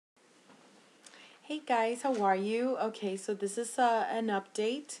Hey guys, how are you? Okay, so this is an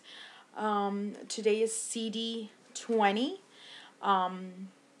update. Today is CD 20, um,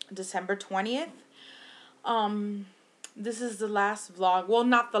 December 20th. Um, this is the last vlog. Well,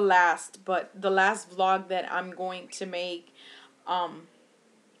 not the last, but the last vlog that I'm going to make um,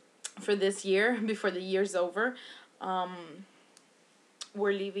 for this year before the year's over.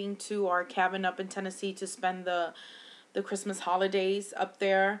 We're leaving to our cabin up in Tennessee to spend the Christmas holidays up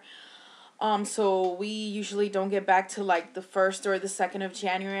there. So we usually don't get back to like the 1st or the 2nd of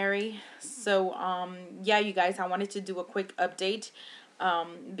January. So, yeah, you guys, I wanted to do a quick update,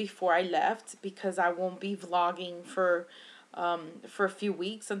 before I left because I won't be vlogging for a few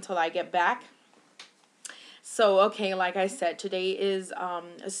weeks until I get back. So, okay, like I said, today is, a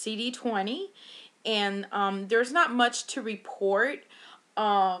CD20 and, there's not much to report,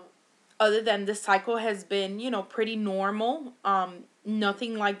 um, other than this cycle has been, pretty normal.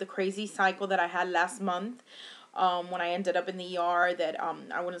 Nothing like the crazy cycle that I had last month, when I ended up in the ER that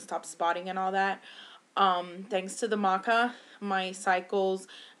I wouldn't stop spotting and all that. Thanks to the maca, my cycles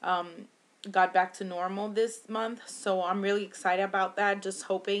got back to normal this month, so I'm really excited about that. Just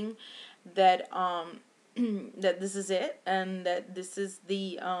hoping that that this is it and that this is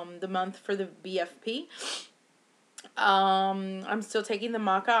the month for the BFP. I'm still taking the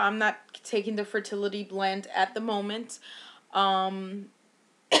maca. I'm not taking the fertility blend at the moment. Um,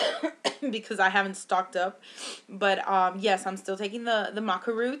 because I haven't stocked up. But yes, I'm still taking the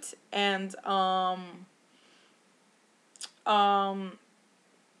maca root and um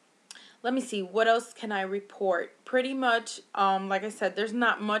let me see, what else can I report? Pretty much, like I said, there's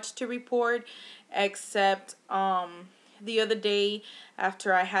not much to report except the other day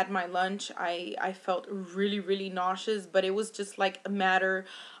after I had my lunch, I felt really, really nauseous, but it was just like a matter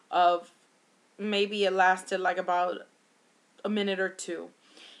of, maybe it lasted like about a minute or two,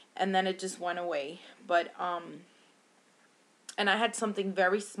 and then it just went away. But and I had something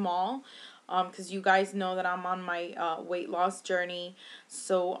very small, because you guys know that I'm on my weight loss journey.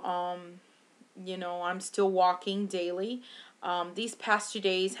 So I'm still walking daily. These past 2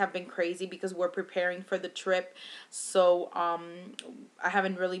 days have been crazy because we're preparing for the trip. So I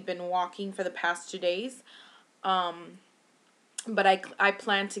haven't really been walking for the past 2 days. But I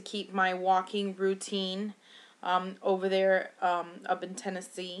plan to keep my walking routine over there, up in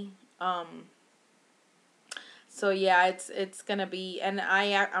Tennessee. So yeah, it's gonna be, and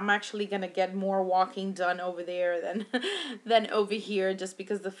I'm actually gonna get more walking done over there than than over here, just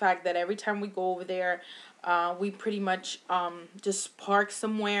because the fact that every time we go over there, we pretty much just park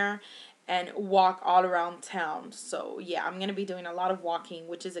somewhere and walk all around town. So yeah, I'm gonna be doing a lot of walking,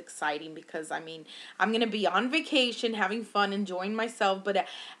 which is exciting because I mean I'm gonna be on vacation, having fun, enjoying myself, but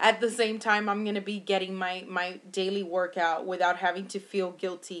at the same time I'm gonna be getting my daily workout without having to feel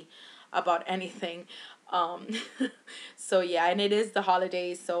guilty about anything. Um, so yeah, and it is the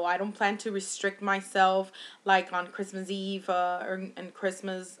holidays, so I don't plan to restrict myself like on Christmas Eve, and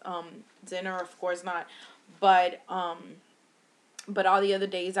Christmas dinner, of course not. But but all the other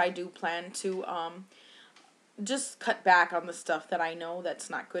days I do plan to just cut back on the stuff that I know that's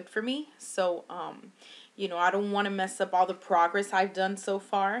not good for me. So I don't want to mess up all the progress I've done so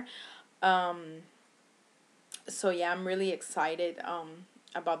far. Um, so yeah, I'm really excited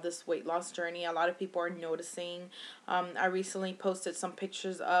about this weight loss journey. A lot of people are noticing. I recently posted some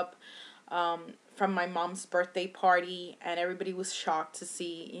pictures up from my mom's birthday party, and everybody was shocked to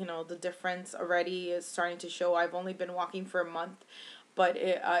see, the difference already is starting to show. I've only been walking for a month, but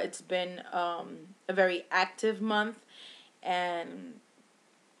it's been a very active month, and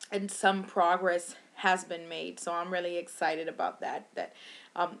some progress has been made. So I'm really excited about that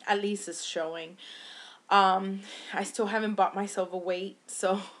at least is showing. I still haven't bought myself a weight,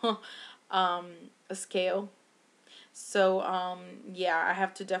 so a scale. So yeah, I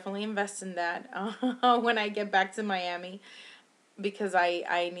have to definitely invest in that when I get back to Miami, because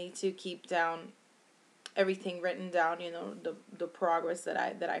I need to keep down everything written down, the progress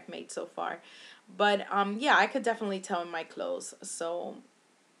that I've made so far. But yeah, I could definitely tell in my clothes. So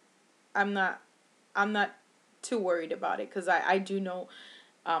I'm not I'm not too worried about it, because I do know,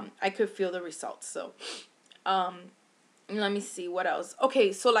 I could feel the results. So um let me see what else.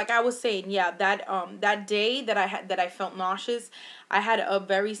 Okay, so like I was saying, yeah, that day that I felt nauseous, I had a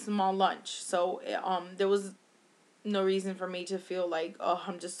very small lunch. So there was no reason for me to feel like, oh,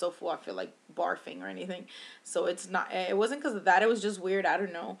 I'm just so full, I feel like barfing or anything. So it wasn't because of that. It was just weird. I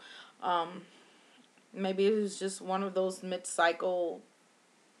don't know. Maybe it was just one of those mid-cycle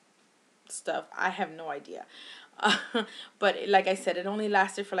stuff. I have no idea. Uh, but like I said, it only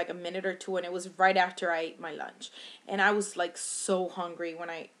lasted for like a minute or two, and it was right after I ate my lunch. And I was like so hungry when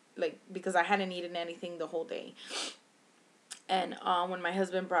like, because I hadn't eaten anything the whole day. And when my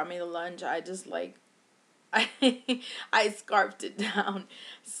husband brought me the lunch, I just like I I scarfed it down.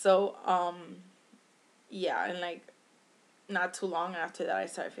 So yeah, and like not too long after that I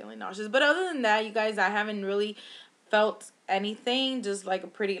started feeling nauseous. But other than that, you guys, I haven't really felt anything. Just like a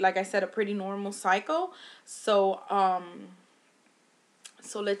pretty, like I said, a pretty normal cycle. So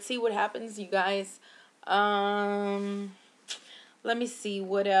so let's see what happens, you guys. Um let me see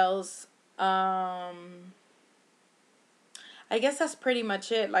what else. I guess that's pretty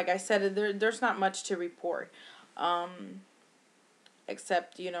much it. Like I said, there's not much to report.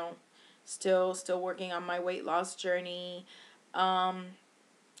 Except, still working on my weight loss journey. Um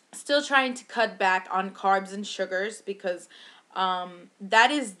Still trying to cut back on carbs and sugars because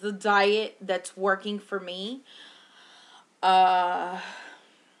that is the diet that's working for me. Uh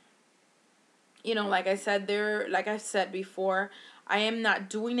like I said before, I am not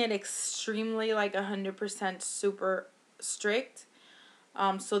doing it extremely like 100% super strict.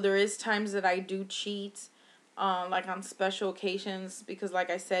 So there is times that I do cheat, like on special occasions, because like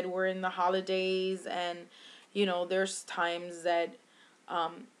I said, we're in the holidays, and there's times that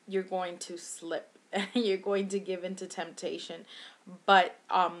you're going to slip and you're going to give into temptation. But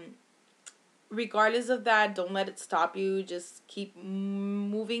regardless of that, don't let it stop you. Just keep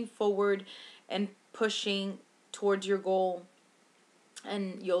moving forward and pushing towards your goal,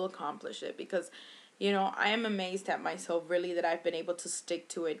 and you'll accomplish it. Because I am amazed at myself, really, that I've been able to stick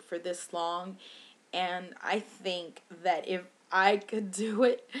to it for this long. And I think that if I could do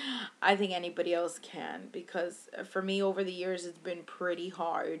it, I think anybody else can, because for me over the years it's been pretty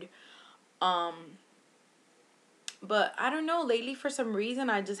hard. um but I don't know, lately for some reason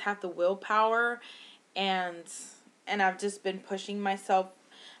I just have the willpower, and I've just been pushing myself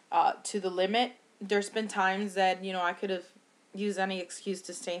to the limit. There's been times that I could have used any excuse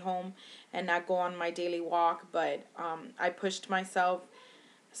to stay home and not go on my daily walk, but I pushed myself.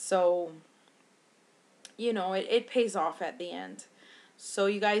 So it pays off at the end. So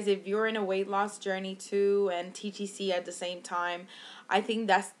you guys, if you're in a weight loss journey too, and TTC at the same time, I think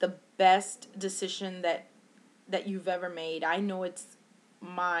that's the best decision that you've ever made. I know it's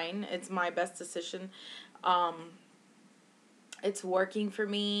mine. It's my best decision. Um, it's working for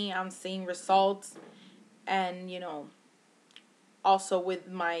me. I'm seeing results, and also with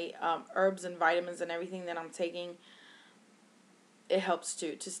my herbs and vitamins and everything that I'm taking, it helps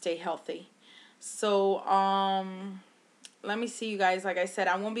to stay healthy. So let me see, you guys. Like I said,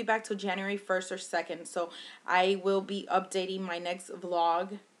 I won't be back till January 1st or 2nd. So I will be updating my next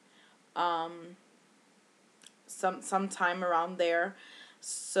vlog sometime around there.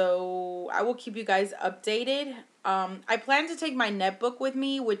 So I will keep you guys updated. I plan to take my netbook with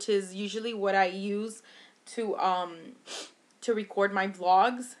me, which is usually what I use to record my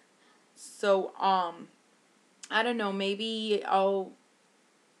vlogs. So I don't know, maybe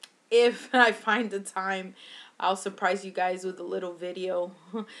if I find the time, I'll surprise you guys with a little video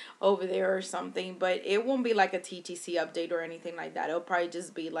over there or something. But it won't be like a TTC update or anything like that. It'll probably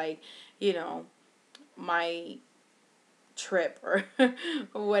just be like, my trip or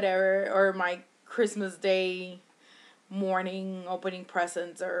whatever, or my Christmas Day morning opening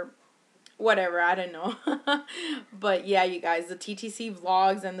presents or whatever, I don't know. But yeah, you guys, the TTC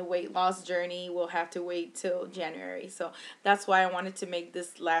vlogs and the weight loss journey will have to wait till January. So that's why I wanted to make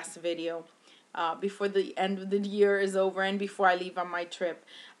this last video before the end of the year is over and before I leave on my trip.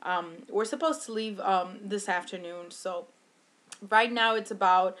 We're supposed to leave this afternoon. So right now it's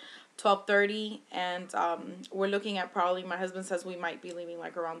about 12:30, and we're looking at, probably, my husband says we might be leaving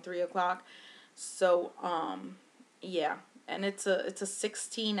like around 3 o'clock. So yeah, and it's a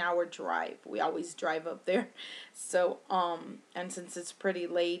 16-hour drive. We always drive up there. So and since it's pretty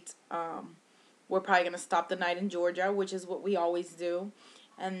late, we're probably gonna stop the night in Georgia, which is what we always do.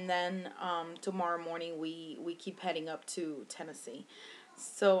 And then tomorrow morning we keep heading up to Tennessee.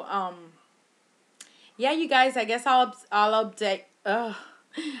 So yeah, you guys, I guess I'll update.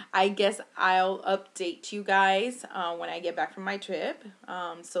 I guess I'll update you guys when I get back from my trip.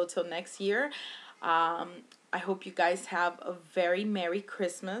 So till next year, I hope you guys have a very Merry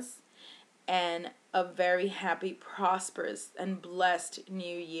Christmas and a very happy, prosperous, and blessed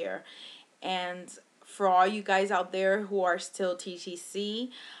New Year. And for all you guys out there who are still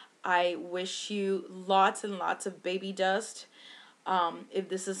TTC, I wish you lots and lots of baby dust. If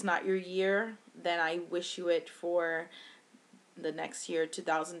this is not your year, then I wish you it for the next year,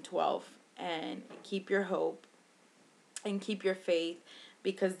 2012. And keep your hope and keep your faith,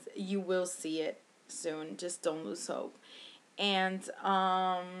 because you will see it soon. Just don't lose hope. And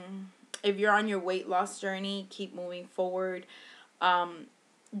if you're on your weight loss journey, keep moving forward.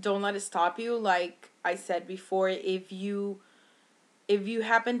 don't let it stop you. Like I said before, if you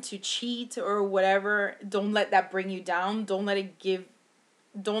happen to cheat or whatever, don't let that bring you down. Don't let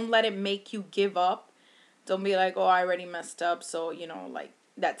it make you give up. Don't be like, oh, I already messed up, so, like,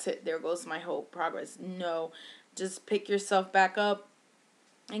 that's it. There goes my hope, progress. No. Just pick yourself back up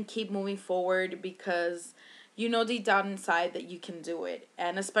and keep moving forward, because you know deep down inside that you can do it.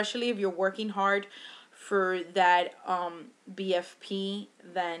 And especially if you're working hard for that BFP,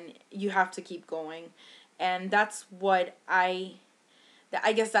 then you have to keep going. And that's what I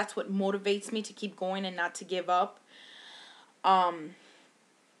guess that's what motivates me to keep going and not to give up. Um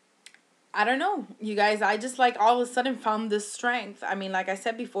I don't know, you guys. I just like all of a sudden found this strength. I mean, like I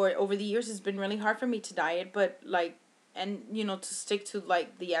said before, over the years it's been really hard for me to diet, but like, and to stick to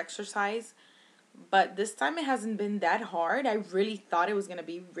like the exercise. But this time it hasn't been that hard. I really thought it was gonna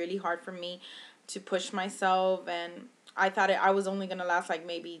be really hard for me to push myself, and I thought I was only gonna last like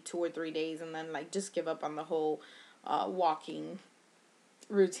maybe 2 or 3 days, and then like just give up on the whole walking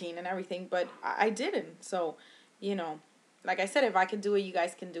routine and everything. But I didn't. So, you know, like I said, if I can do it, you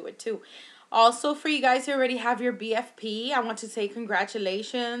guys can do it too. Also, for you guys who already have your BFP, I want to say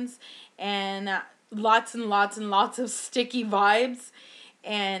congratulations, and lots and lots and lots of sticky vibes.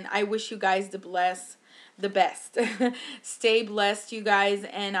 And I wish you guys the best. Stay blessed, you guys,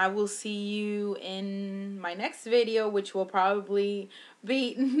 and I will see you in my next video, which will probably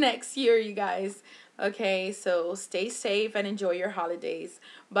be next year, you guys. Okay, so stay safe and enjoy your holidays.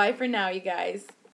 Bye for now, you guys.